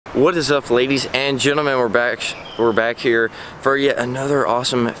What is up, ladies and gentlemen? We're back here for yet another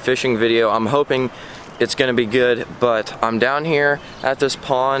awesome fishing video. I'm hoping it's gonna be good, but I'm down here at this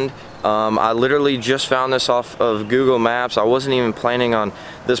pond. I literally just found this off of Google Maps. I wasn't even planning on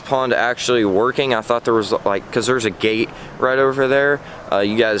this pond actually working. I thought there was because there's a gate right over there.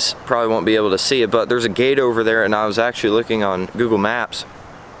 You guys probably won't be able to see it, but there's a gate over there, and I was actually looking on Google Maps,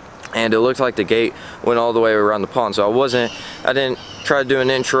 and it looked like the gate went all the way around the pond. So I didn't try to do an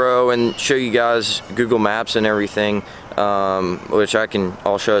intro and show you guys Google Maps and everything, which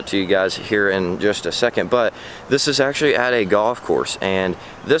I'll show it to you guys here in just a second. But this is actually at a golf course, and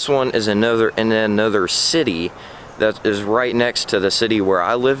this one is in another city that is right next to the city where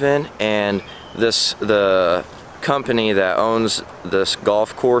I live in. And the company that owns this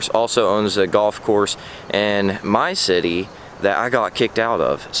golf course also owns a golf course in my city that I got kicked out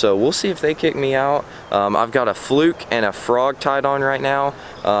of. So we'll see if they kick me out. I've got a fluke and a frog tied on right now,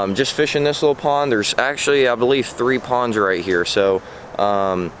 just fishing this little pond. There's actually, I believe, 3 ponds right here. So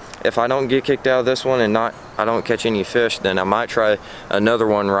if I don't get kicked out of this one and I don't catch any fish, then I might try another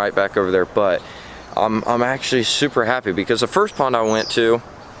one right back over there. But I'm actually super happy because the first pond I went to,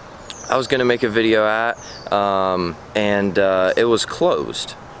 I was gonna make a video at, and it was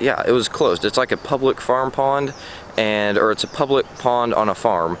closed. Yeah, it was closed. It's like a public farm pond, or it's a public pond on a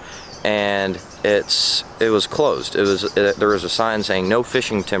farm, and it was closed. There was a sign saying no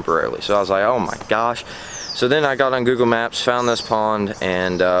fishing temporarily. So I was like, oh my gosh. So then I got on Google Maps, found this pond,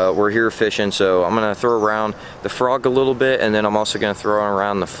 and we're here fishing. So I'm gonna throw around the frog a little bit, and then I'm also gonna throw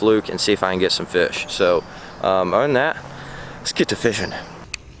around the fluke and see if I can get some fish. So other than that, let's get to fishing.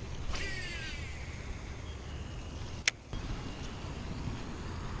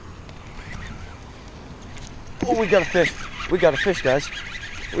 Oh, we got a fish. We got a fish, guys.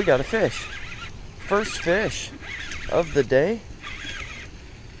 We got a fish. First fish of the day.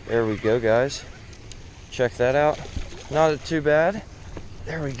 There we go, guys. Check that out. Not too bad.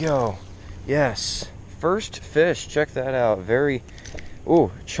 There we go. Yes. First fish. Check that out. Very,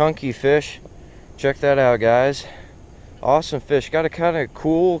 chunky fish. Check that out, guys. Awesome fish. Got a kind of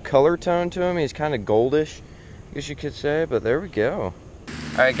cool color tone to him. He's kind of goldish, I guess you could say, but there we go.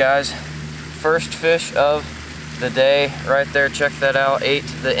 All right, guys. First fish of the day right there. Check that out. Ate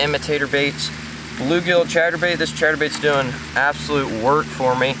the imitator baits, bluegill chatterbait. This chatterbait's doing absolute work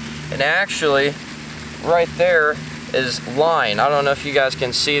for me. And actually right there is line. I don't know if you guys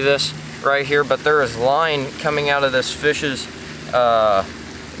can see this right here, but there is line coming out of this fish's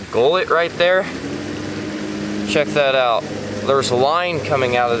gullet right there. Check that out. There's line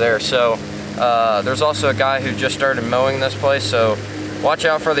coming out of there. So there's also a guy who just started mowing this place, so watch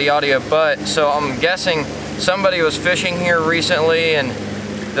out for the audio. But so I'm guessing somebody was fishing here recently and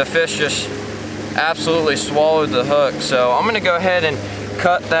the fish just absolutely swallowed the hook. So I'm gonna go ahead and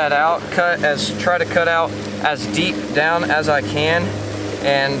cut that out, try to cut out as deep down as I can,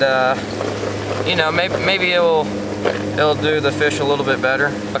 and you know, maybe it'll do the fish a little bit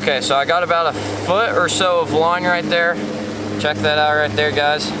better. Okay, so I got about a foot or so of line right there. Check that out right there,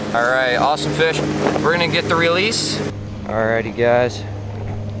 guys. All right, awesome fish. We're gonna get the release. Alrighty, guys.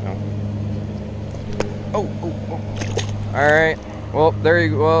 Oh. Alright, well, there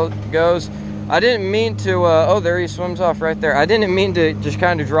you goes. I didn't mean to, oh, there he swims off right there. I didn't mean to just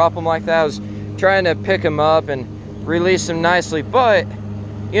kind of drop him like that. I was trying to pick him up and release him nicely, but,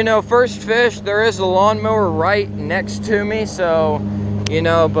 you know, first fish, there is a lawnmower right next to me, so, you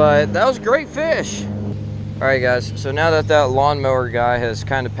know, but that was a great fish. Alright, guys, so now that lawnmower guy has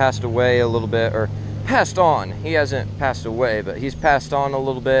kind of passed away a little bit, or passed on. He hasn't passed away, but he's passed on a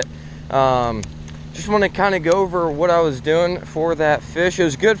little bit. Just want to kind of go over what I was doing for that fish. It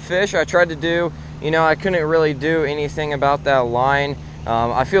was good fish. I tried to do, you know, I couldn't really do anything about that line.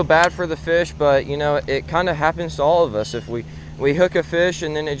 I feel bad for the fish, but, you know, it kind of happens to all of us. If we hook a fish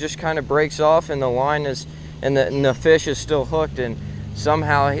and then it just kind of breaks off and the line is, and the fish is still hooked, and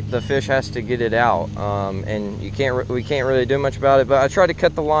somehow the fish has to get it out. And we can't really do much about it, but I try to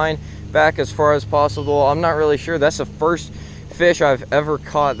cut the line back as far as possible. I'm not really sure. That's the first fish I've ever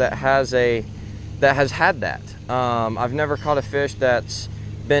caught that has had that. I've never caught a fish that's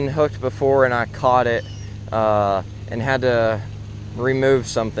been hooked before and I caught it and had to remove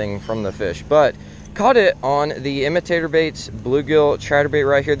something from the fish. But caught it on the imitator baits bluegill chatterbait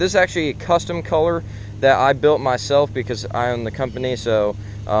right here. This is actually a custom color that I built myself because I own the company. So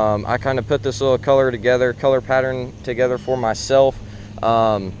I kind of put this little color pattern together for myself.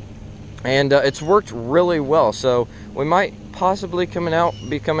 And it's worked really well. So we might possibly be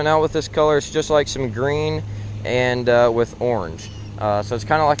coming out with this color. It's just like some green and with orange. So it's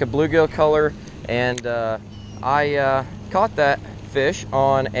kind of like a bluegill color, and I caught that fish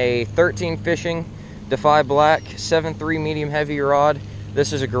on a 13 fishing Defy Black 7.3 medium heavy rod.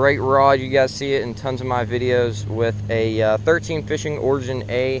 This is a great rod. You guys see it in tons of my videos with a 13 fishing Origin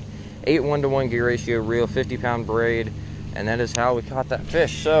A 8:1-to-1 gear ratio reel, 50-pound braid, and that is how we caught that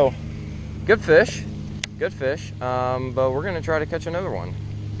fish. So good fish, but we're gonna try to catch another one.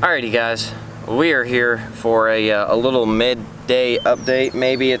 Alrighty guys, we are here for a little midday update.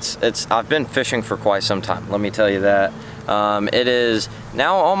 Maybe it's I've been fishing for quite some time, let me tell you that. It is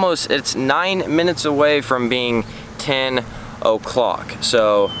now it's 9 minutes away from being 10 o'clock.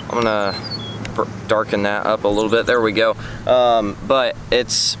 So I'm gonna darken that up a little bit. There we go. But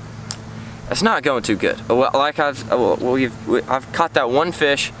it's not going too good. Like I've caught that one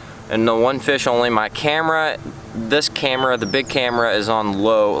fish, and the one fish only. My camera, this camera, the big camera, is on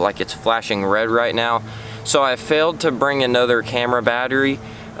low, like it's flashing red right now. So I failed to bring another camera battery.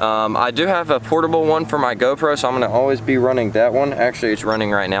 I do have a portable one for my GoPro, so I'm gonna always be running that one. Actually, it's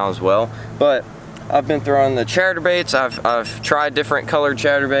running right now as well. But I've been throwing the chatterbaits. I've tried different colored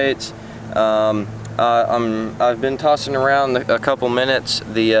chatterbaits. I've been tossing around a couple minutes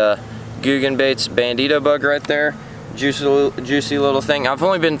the Guggen Baits Bandito bug right there. Juicy little thing. I've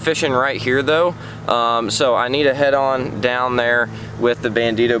only been fishing right here though, so I need to head on down there with the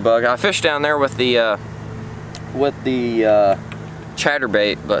Bandito bug. I fished down there with the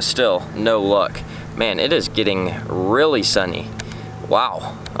chatterbait, but still no luck. Man, it is getting really sunny.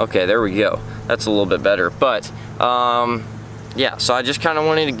 Wow. Okay, there we go. That's a little bit better. But yeah, so I just kind of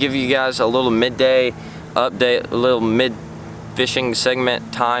wanted to give you guys a little midday update, a little mid fishing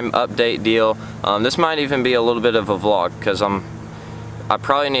segment time update deal. This might even be a little bit of a vlog because I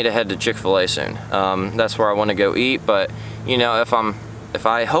probably need to head to Chick-fil-A soon. That's where I want to go eat, but you know, if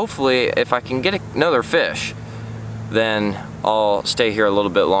I can get another fish, then I'll stay here a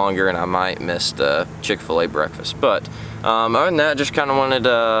little bit longer and I might miss the Chick-fil-A breakfast. But other than that, just kind of wanted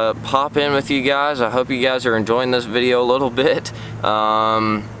to pop in with you guys. I hope you guys are enjoying this video a little bit.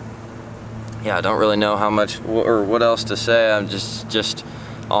 Yeah, I don't really know how much or what else to say. I'm just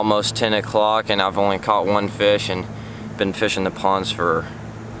almost 10 o'clock and I've only caught one fish and been fishing the ponds for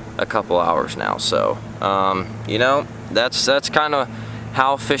a couple hours now. So you know, that's kind of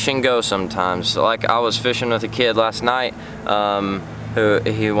how fishing goes sometimes. Like I was fishing with a kid last night who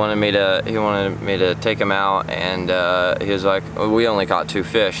he wanted me to take him out, and he was like, we only caught 2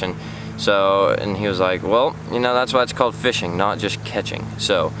 fish, and he was like, well, you know, that's why it's called fishing, not just catching.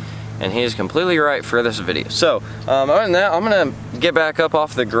 So, and he is completely right for this video. So other than that, I'm gonna get back up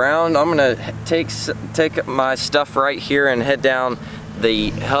off the ground. I'm gonna take my stuff right here and head down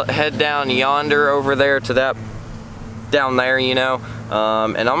yonder over there to that down there, you know,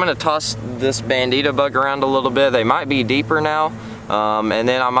 and I'm gonna toss this Bandito bug around a little bit. They might be deeper now, and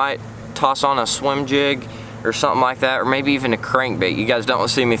then I might toss on a swim jig or something like that, or maybe even a crankbait. You guys don't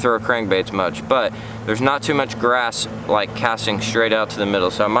see me throw crankbaits much, but there's not too much grass like casting straight out to the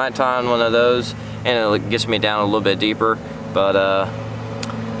middle, so I might tie on one of those and it gets me down a little bit deeper. But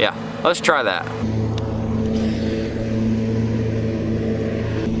yeah, let's try that.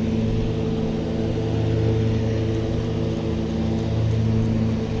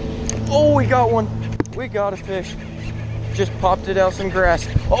 Oh, we got one. We got a fish. Just popped it out some grass.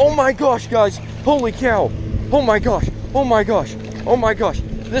 Oh my gosh, guys. Holy cow. Oh my gosh. Oh my gosh. Oh my gosh.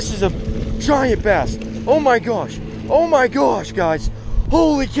 This is a giant bass. Oh my gosh. Oh my gosh, guys.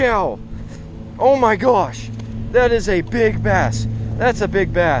 Holy cow. Oh my gosh. That is a big bass. That's a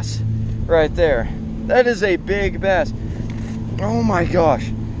big bass right there. That is a big bass. Oh my gosh.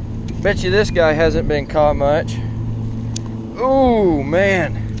 Bet you this guy hasn't been caught much. Ooh,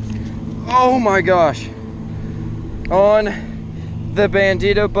 man. Oh my gosh. On the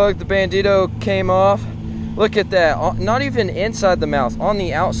Bandito bug, the Bandito came off. Look at that. Not even inside the mouth, on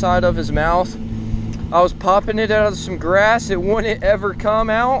the outside of his mouth. I was popping it out of some grass. It wouldn't ever come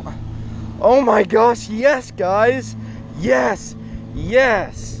out. Oh my gosh, yes, guys. Yes,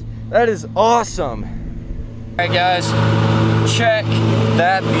 yes. That is awesome. All right, guys, check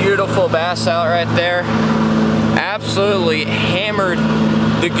that beautiful bass out right there. Absolutely hammered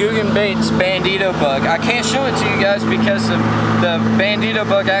the Guggen Baits Bandito bug. I can't show it to you guys because the Bandito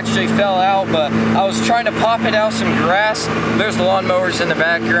bug actually fell out, but I was trying to pop it out some grass. There's lawnmowers in the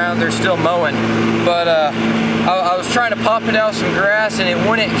background, they're still mowing. But I was trying to pop it out some grass and it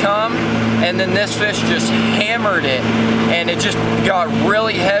wouldn't come, and then this fish just hammered it and it just got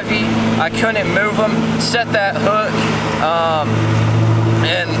really heavy. I couldn't move him, set that hook,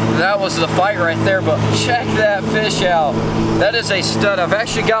 and that was the fight right there. But check that fish out. That is a stud. I've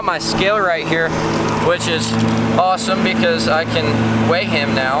actually got my scale right here, which is awesome because I can weigh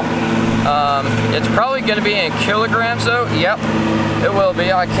him now. It's probably going to be in kilograms though. Yep, it will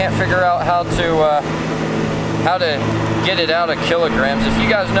be. I can't figure out how to get it out of kilograms. If you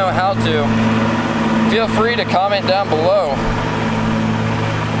guys know how to, feel free to comment down below.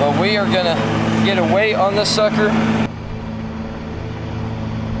 But we are gonna get a weight on this sucker.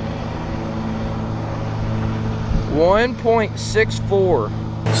 .64.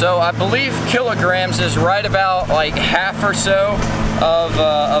 So I believe kilograms is right about like half or so of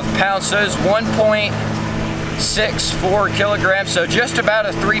pounds. So it's 1.64 kilograms. So just about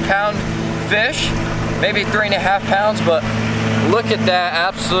a 3-pound fish, maybe 3.5 pounds. But look at that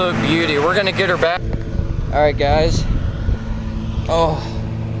absolute beauty. We're gonna get her back. All right, guys. Oh,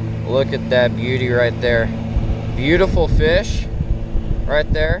 look at that beauty right there. Beautiful fish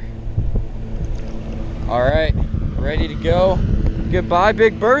right there. All right, ready to go. Goodbye,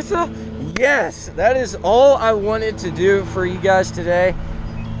 Big Bertha. Yes, that is all I wanted to do for you guys today.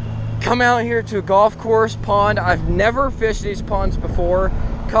 Come out here to a golf course pond. I've never fished these ponds before.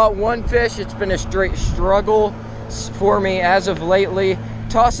 Caught one fish. It's been a straight struggle for me as of lately.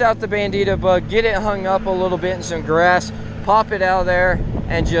 Toss out the bandito bug, get it hung up a little bit in some grass, pop it out there,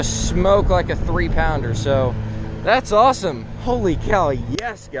 and just smoke like a 3-pounder. So that's awesome. Holy cow,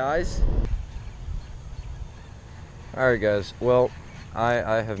 yes, guys. Alright, guys, well,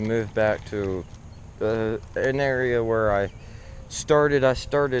 I have moved back to an area where I started. I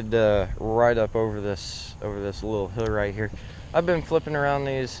started right up over this little hill right here. I've been flipping around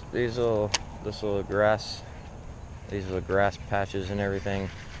these little grass patches and everything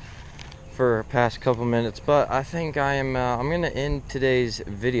for the past couple minutes, but I think I'm gonna end today's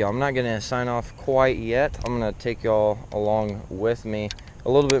video. I'm not gonna sign off quite yet. I'm gonna take y'all along with me a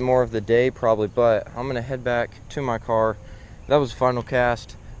little bit more of the day probably, but I'm gonna head back to my car. That was the final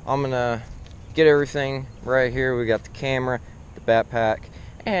cast. I'm gonna get everything right here. We got the camera, the backpack,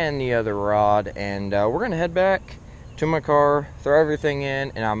 and the other rod, and we're gonna head back to my car, throw everything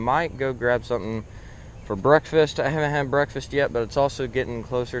in, and I might go grab something for breakfast. I haven't had breakfast yet, but it's also getting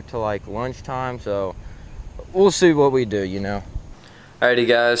closer to like lunchtime, so we'll see what we do, you know. Alrighty,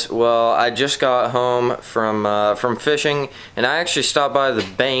 guys, well, I just got home from fishing, and I actually stopped by the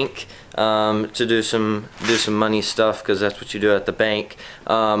bank to do some money stuff, because that's what you do at the bank.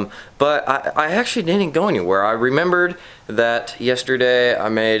 But I actually didn't go anywhere. I remembered that yesterday I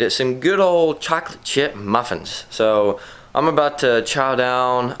made some good old chocolate chip muffins, so I'm about to chow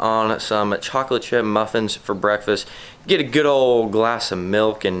down on some chocolate chip muffins for breakfast, get a good old glass of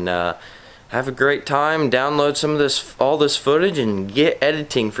milk, and have a great time, download some of all this footage, and get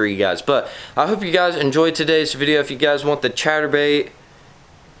editing for you guys. But I hope you guys enjoyed today's video. If you guys want the chatterbait,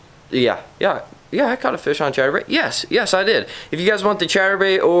 yeah, I caught a fish on chatterbait. Yes, I did. If you guys want the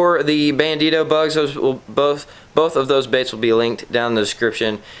chatterbait or the bandito bugs, those will both of those baits will be linked down in the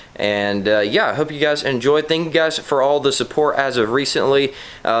description. And yeah, I hope you guys enjoyed. Thank you guys for all the support as of recently.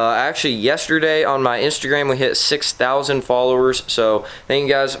 Actually, yesterday on my Instagram we hit 6,000 followers. So thank you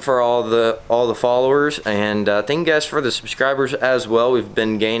guys for all the followers, and thank you guys for the subscribers as well. We've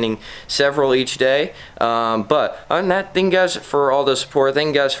been gaining several each day. But other than that, thank you guys for all the support.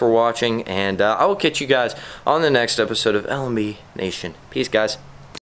 Thank you guys for watching, and I will catch you guys on the next episode of LMB Nation. Peace, guys.